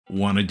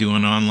Want to do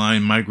an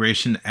online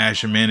migration to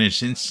Azure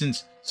Managed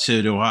Instance?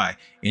 So do I.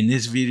 In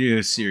this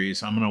video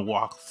series, I'm going to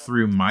walk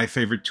through my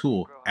favorite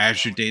tool,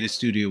 Azure Data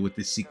Studio with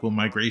the SQL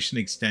Migration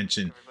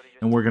extension.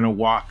 And we're going to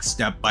walk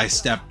step by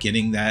step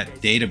getting that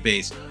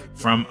database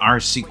from our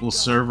SQL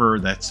server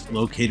that's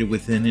located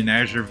within an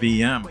Azure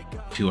VM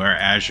to our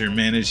Azure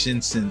Managed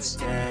Instance.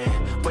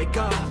 Wake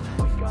up,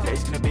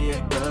 today's gonna be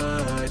a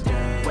good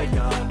day. Wake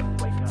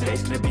up,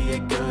 today's gonna be a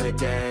good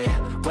day.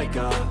 Wake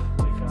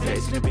up,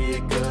 today's gonna be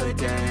a good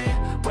day.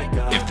 Wake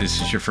up. If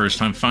this is your first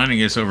time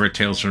finding us over at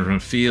Tales from the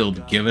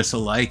Field, give us a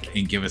like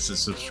and give us a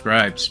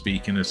subscribe.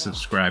 Speaking of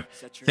subscribe,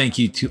 thank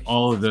you to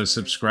all of those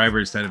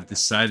subscribers that have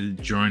decided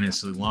to join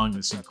us along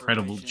this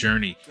incredible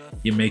journey.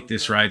 You make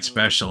this ride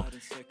special.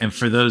 And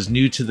for those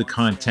new to the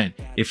content,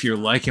 if you're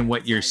liking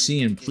what you're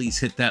seeing, please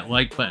hit that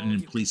like button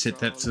and please hit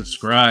that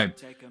subscribe.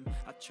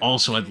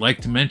 Also, I'd like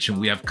to mention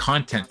we have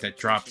content that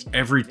drops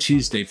every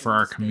Tuesday for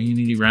our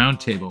community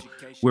roundtable,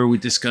 where we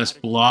discuss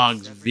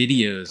blogs,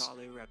 videos,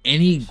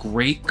 any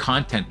great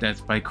content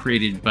that's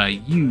created by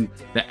you,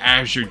 the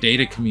Azure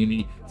Data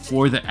community,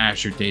 for the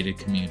Azure Data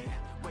community.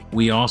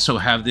 We also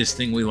have this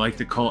thing we like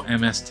to call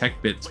MS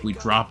Tech Bits. We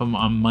drop them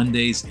on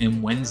Mondays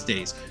and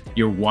Wednesdays.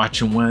 You're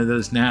watching one of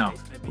those now.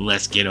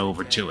 Let's get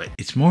over to it.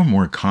 It's more and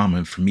more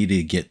common for me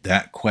to get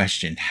that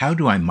question: how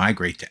do I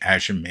migrate to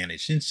Azure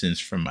Managed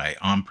Instance from my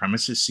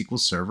on-premises SQL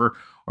Server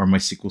or my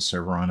SQL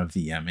Server on a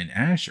VM in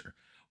Azure?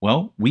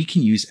 Well, we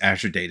can use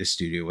Azure Data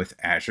Studio with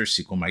Azure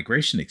SQL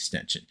Migration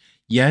extension.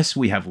 Yes,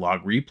 we have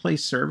log replay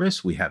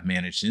service, we have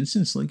managed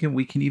instance link, and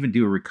we can even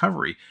do a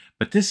recovery.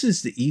 But this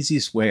is the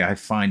easiest way I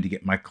find to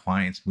get my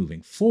clients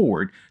moving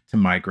forward to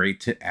migrate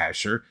to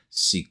Azure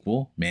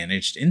SQL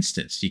Managed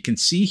Instance. You can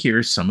see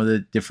here some of the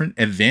different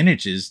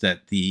advantages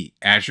that the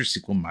Azure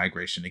SQL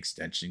Migration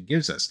extension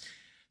gives us.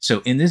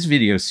 So in this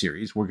video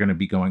series, we're going to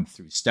be going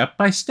through step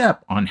by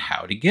step on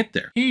how to get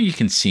there. Here you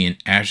can see an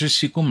Azure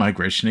SQL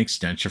Migration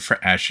extension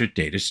for Azure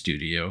Data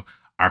Studio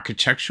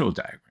architectural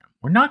diagram.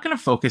 We're not going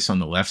to focus on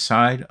the left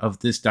side of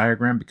this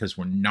diagram because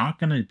we're not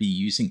going to be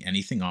using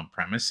anything on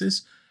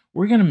premises.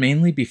 We're going to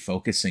mainly be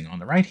focusing on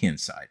the right-hand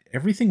side.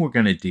 Everything we're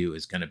going to do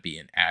is going to be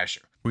in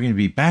Azure. We're going to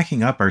be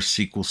backing up our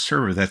SQL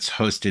Server that's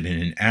hosted in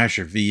an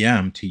Azure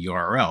VM to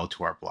URL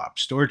to our blob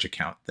storage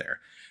account there.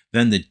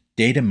 Then the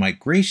data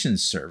migration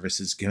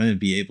service is going to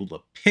be able to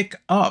pick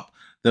up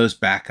those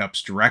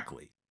backups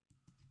directly.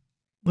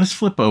 Let's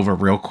flip over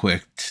real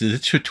quick to the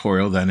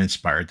tutorial that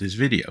inspired this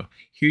video.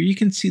 Here you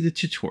can see the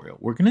tutorial.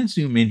 We're going to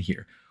zoom in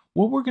here.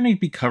 What we're going to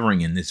be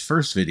covering in this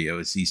first video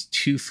is these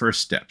two first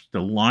steps: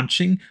 the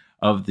launching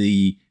of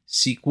the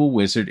SQL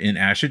Wizard in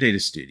Azure Data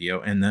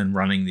Studio and then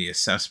running the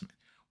assessment.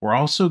 We're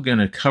also going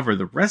to cover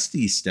the rest of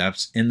these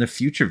steps in the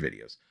future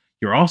videos.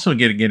 You're also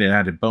going to get an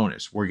added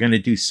bonus. We're going to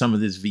do some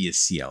of this via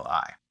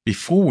CLI.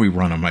 Before we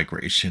run a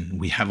migration,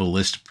 we have a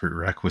list of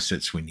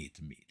prerequisites we need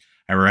to meet.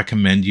 I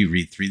recommend you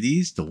read through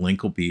these. The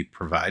link will be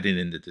provided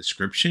in the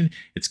description.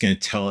 It's going to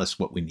tell us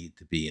what we need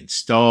to be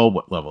installed,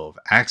 what level of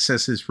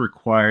access is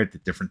required, the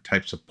different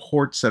types of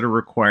ports that are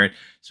required.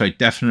 So I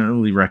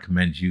definitely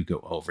recommend you go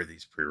over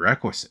these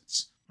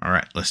prerequisites. All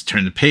right, let's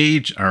turn the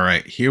page. All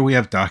right, here we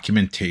have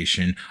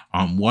documentation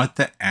on what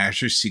the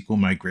Azure SQL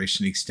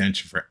Migration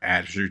extension for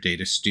Azure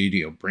Data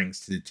Studio brings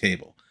to the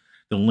table.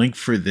 The link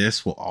for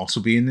this will also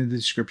be in the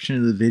description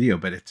of the video,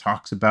 but it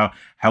talks about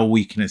how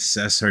we can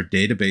assess our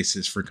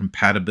databases for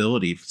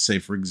compatibility, say,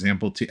 for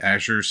example, to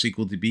Azure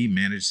SQL DB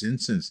Managed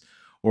Instance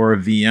or a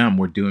VM.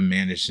 We're doing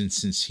Managed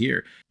Instance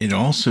here. It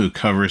also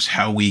covers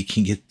how we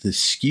can get the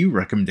SKU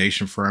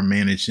recommendation for our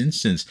Managed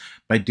Instance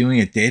by doing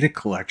a data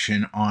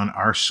collection on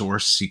our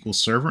source SQL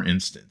Server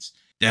instance.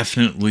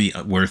 Definitely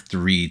worth the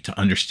read to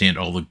understand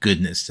all the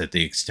goodness that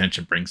the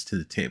extension brings to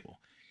the table.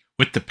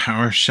 With the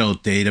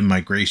PowerShell Data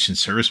Migration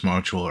Service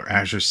Module, or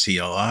Azure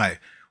CLI,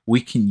 we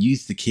can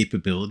use the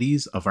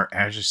capabilities of our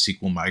Azure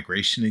SQL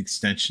Migration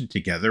extension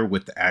together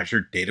with the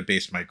Azure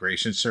Database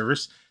Migration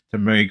Service to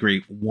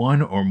migrate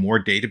one or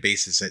more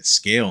databases at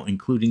scale,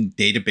 including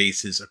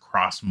databases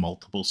across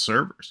multiple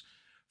servers.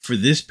 For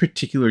this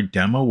particular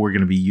demo, we're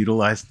going to be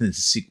utilizing the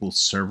SQL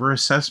Server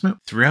assessment.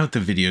 Throughout the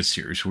video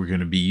series, we're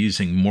going to be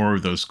using more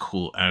of those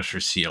cool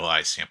Azure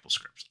CLI sample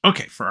scripts.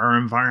 Okay, for our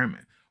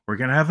environment, we're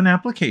going to have an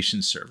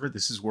application server.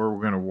 This is where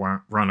we're going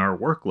to run our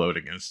workload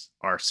against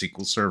our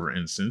SQL Server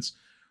instance.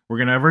 We're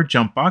going to have our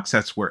jump box.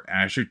 That's where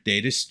Azure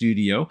Data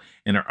Studio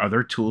and our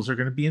other tools are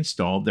going to be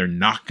installed. They're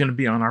not going to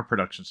be on our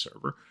production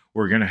server.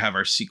 We're going to have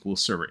our SQL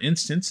Server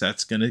instance.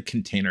 That's going to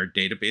contain our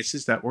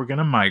databases that we're going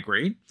to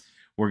migrate.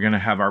 We're going to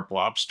have our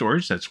blob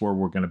storage. That's where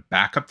we're going to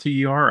back up to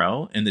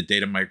URL and the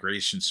data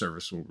migration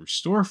service will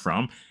restore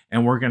from.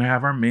 And we're going to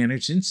have our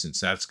managed instance.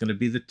 That's going to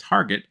be the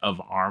target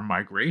of our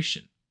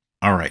migration.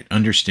 All right,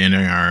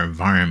 understanding our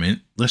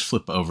environment, let's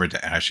flip over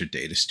to Azure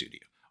Data Studio.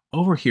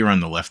 Over here on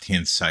the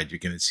left-hand side, you're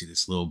going to see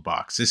this little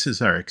box. This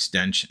is our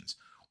extensions.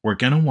 We're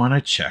going to want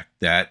to check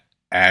that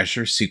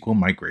Azure SQL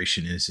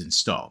Migration is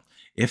installed.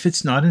 If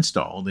it's not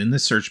installed, in the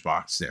search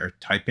box there,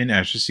 type in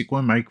Azure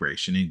SQL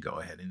Migration and go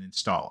ahead and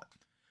install it.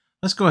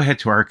 Let's go ahead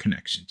to our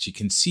connections. You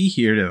can see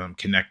here that I'm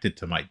connected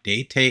to my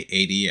Data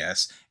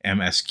ADS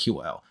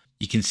MSQL.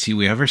 You can see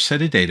we have our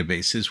set of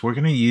databases. We're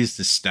going to use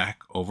the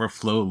Stack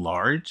Overflow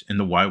Large and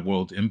the Wide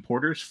World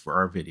importers for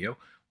our video.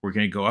 We're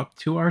going to go up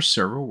to our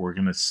server. We're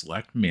going to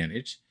select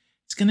Manage.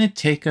 It's going to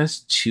take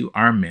us to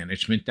our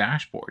management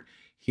dashboard.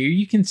 Here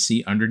you can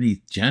see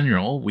underneath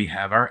General, we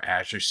have our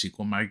Azure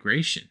SQL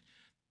Migration.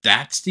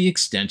 That's the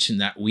extension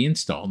that we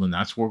installed, and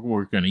that's what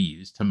we're going to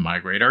use to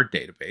migrate our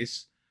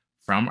database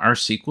from our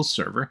SQL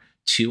Server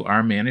to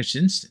our managed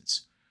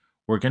instance.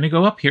 We're going to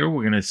go up here.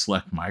 We're going to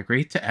select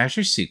Migrate to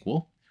Azure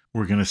SQL.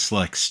 We're going to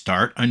select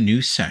Start a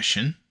New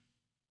Session.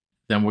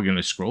 Then we're going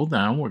to scroll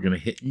down. We're going to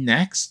hit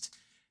Next.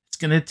 It's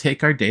going to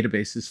take our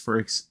databases for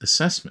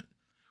assessment.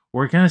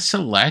 We're going to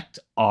select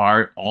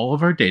all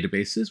of our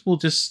databases. We'll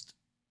just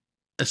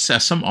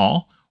assess them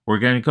all. We're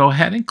going to go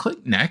ahead and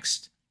click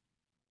Next.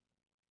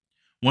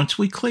 Once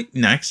we click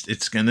Next,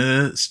 it's going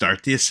to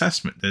start the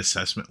assessment. The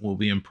assessment will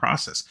be in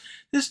process.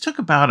 This took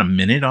about a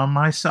minute on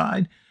my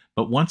side,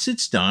 but once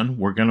it's done,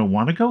 we're going to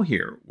want to go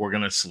here. We're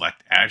going to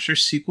select Azure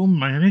SQL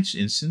Managed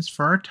Instance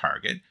for our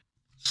target.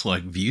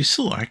 Select View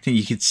Select, and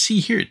you can see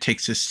here it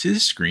takes us to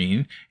the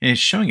screen, and it's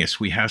showing us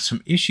we have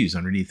some issues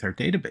underneath our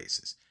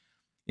databases.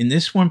 In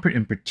this one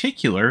in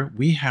particular,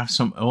 we have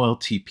some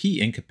OLTP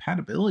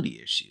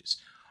incompatibility issues.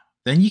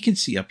 Then you can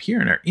see up here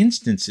in our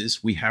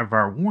instances, we have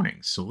our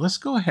warnings. So let's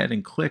go ahead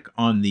and click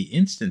on the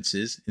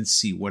instances and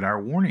see what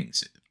our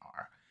warnings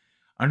are.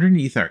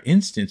 Underneath our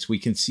instance, we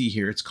can see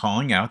here it's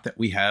calling out that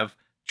we have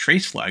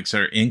trace flags that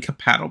are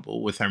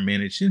incompatible with our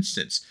managed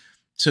instance.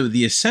 So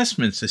the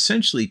assessment's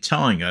essentially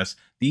telling us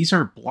these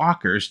are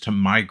blockers to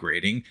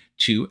migrating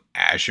to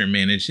Azure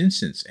Managed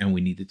Instance, and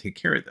we need to take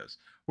care of those.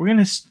 We're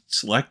going to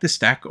select the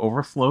Stack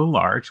Overflow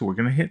Large. We're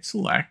going to hit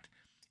Select.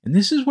 And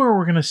this is where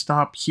we're going to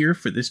stop here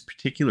for this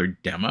particular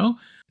demo.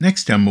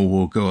 Next demo,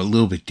 we'll go a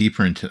little bit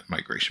deeper into the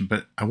migration,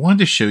 but I wanted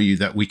to show you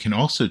that we can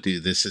also do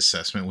this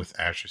assessment with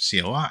Azure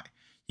CLI.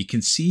 You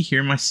can see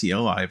here my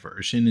CLI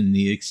version and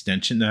the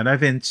extension that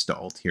I've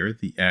installed here,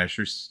 the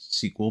Azure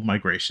SQL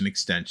Migration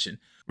extension.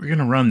 We're going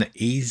to run the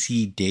AZ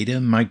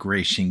Data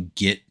Migration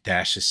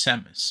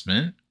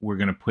Git-assessment. We're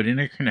going to put in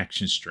a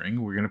connection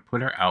string. We're going to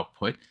put our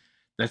output.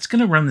 That's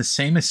going to run the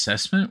same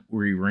assessment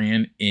we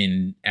ran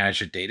in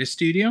Azure Data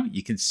Studio.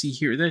 You can see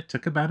here that it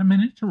took about a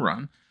minute to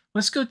run.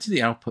 Let's go to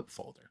the output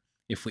folder.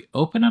 If we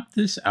open up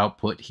this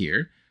output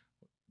here,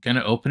 going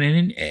to open it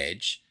in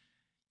Edge,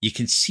 you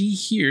can see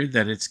here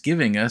that it's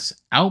giving us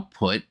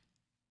output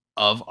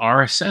of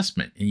our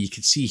assessment. And you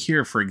can see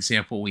here, for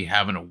example, we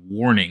have a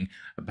warning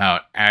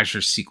about Azure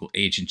SQL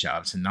agent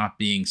jobs and not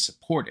being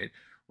supported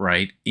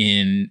right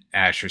in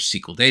Azure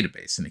SQL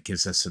database. And it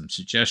gives us some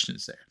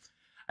suggestions there.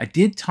 I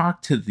did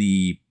talk to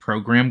the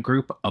program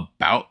group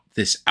about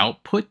this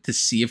output to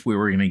see if we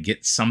were going to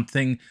get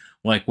something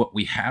like what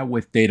we have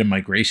with Data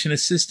Migration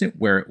Assistant,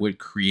 where it would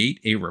create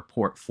a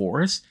report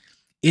for us.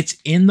 It's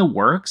in the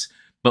works,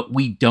 but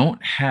we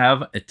don't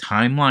have a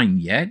timeline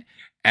yet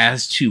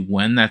as to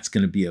when that's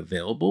going to be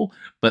available.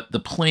 But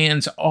the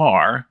plans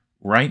are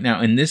right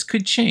now, and this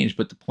could change,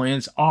 but the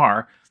plans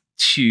are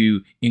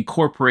to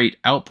incorporate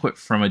output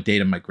from a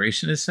data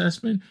migration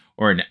assessment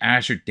or an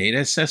Azure data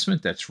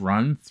assessment that's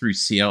run through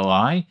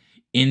CLI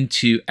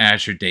into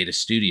Azure Data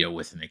Studio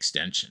with an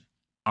extension.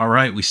 All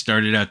right, we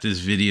started out this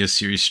video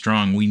series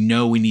strong. We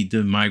know we need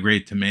to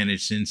migrate to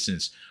managed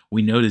instance.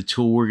 We know the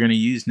tool we're going to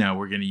use now.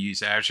 We're going to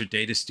use Azure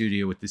Data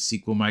Studio with the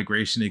SQL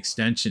Migration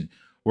extension.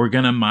 We're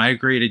going to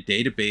migrate a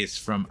database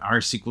from our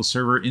SQL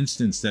Server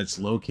instance that's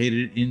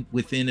located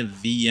within a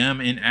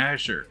VM in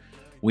Azure.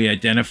 We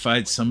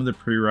identified some of the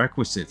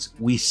prerequisites.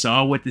 We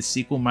saw what the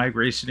SQL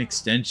Migration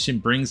extension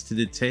brings to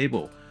the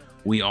table.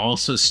 We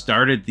also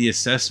started the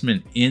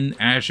assessment in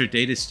Azure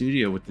Data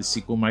Studio with the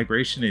SQL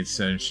Migration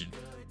extension.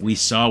 We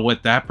saw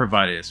what that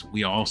provided us.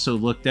 We also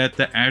looked at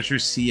the Azure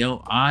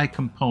CLI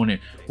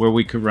component where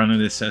we could run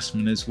an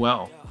assessment as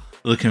well.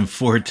 Looking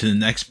forward to the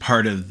next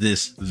part of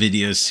this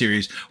video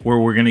series where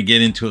we're going to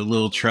get into a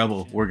little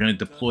trouble. We're going to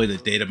deploy the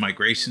data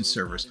migration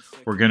servers.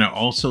 We're going to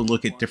also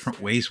look at different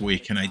ways where we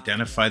can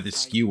identify the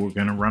SKU. We're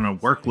going to run a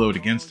workload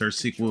against our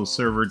SQL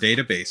Server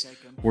database.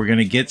 We're going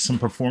to get some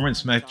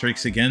performance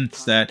metrics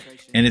against that,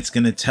 and it's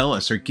going to tell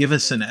us or give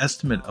us an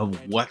estimate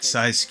of what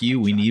size SKU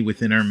we need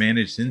within our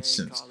managed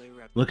instance.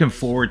 Looking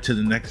forward to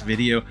the next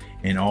video,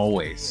 and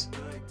always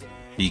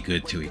be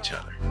good to each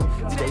other.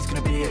 Today's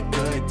gonna be a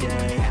good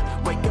day.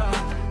 Wake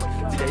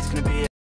up. Today's gonna be